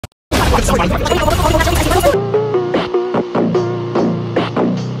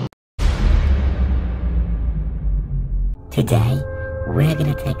Today, we're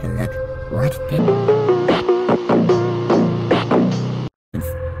gonna take a look what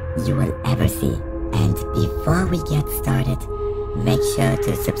you will ever see. And before we get started, make sure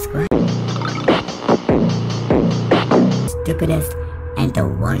to subscribe. Stupidest and the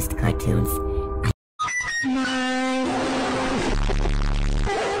worst cartoons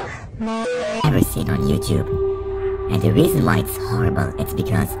I've ever seen on YouTube. And the reason why it's horrible, it's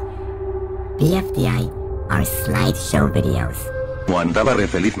because bfdi are slideshow videos. Andaba re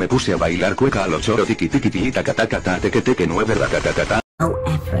feliz, me puse a bailar cueca a los choro tiki tiki tiki taca taca ta teque teque 9 ratatata. No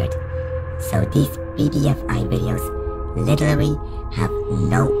effort. So these bfdi videos literally have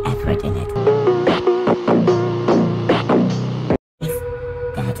no effort in it.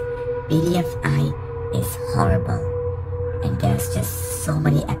 That bfdi is horrible, and there's just so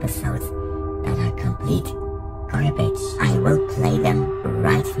many episodes that are complete garbage. I will play them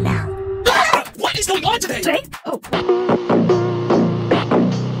right now. What is going on today? Oh.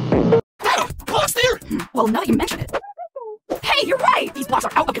 Blocks there? Well, now you mention it. Hey, you're right! These blocks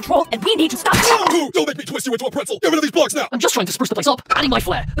are out of control, and we need to stop them! Don't make me twist you into a pretzel! Get rid of these blocks now! I'm just trying to spruce the place up, adding my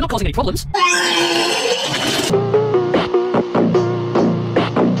flair. They're not causing any problems.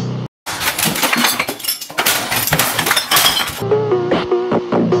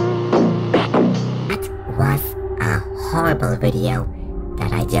 That was a horrible video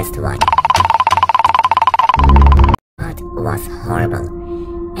that I just watched. That was horrible.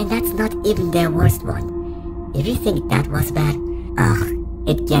 And that's not even their worst one. If you think that was bad,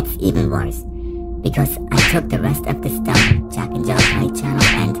 it gets even worse. Because I took the rest of the stuff Jack and Jill on my channel,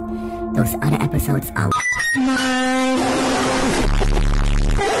 and those other episodes are...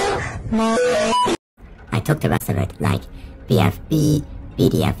 I took the rest of it, like BFB,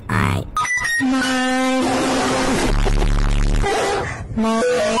 BDFI,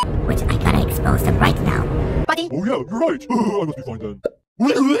 which I gotta expose them right now. Buddy? Oh yeah, you're right! I must be fine then.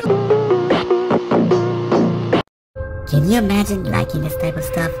 Can you imagine liking this type of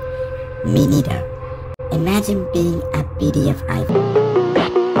stuff? Me neither. Imagine being a bfdi.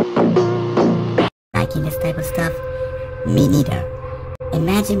 Liking this type of stuff? Me neither.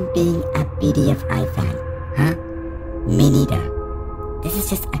 Imagine being a bfdi fan. Huh? Me neither. This is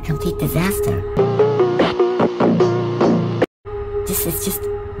just a complete disaster. This is just...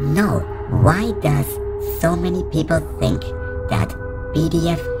 No. Why does so many people think that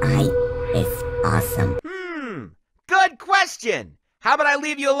bfdi is awesome? Good question! How about I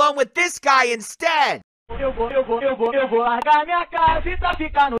leave you alone with this guy instead?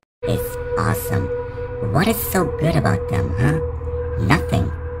 It's awesome. What is so good about them, huh? Nothing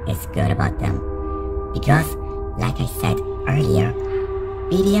is good about them. Because, like I said earlier,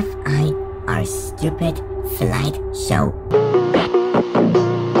 bfdi are stupid slideshow.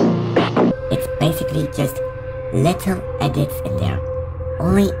 It's basically just little edits in there.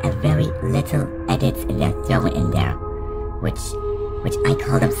 Only a very little edits in there thrown in there, which I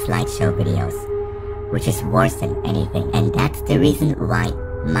call them slideshow videos, which is worse than anything. And that's the reason why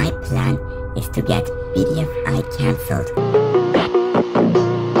my plan is to get bfdi cancelled.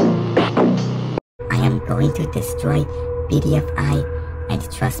 I am going to destroy bfdi,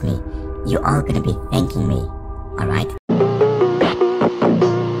 and trust me, you're all gonna be thanking me, alright?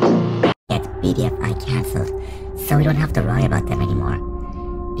 Get bfdi cancelled, so we don't have to worry about them anymore.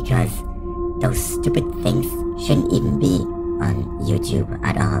 Because those stupid things shouldn't even be on YouTube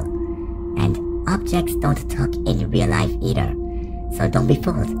at all. And objects don't talk in real life either. So don't be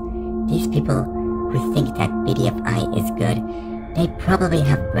fooled. These people who think that bfdi is good, they probably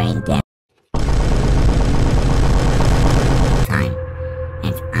have brain dead time.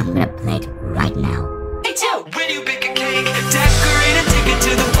 And I'm gonna play it right now. Hey, too! When you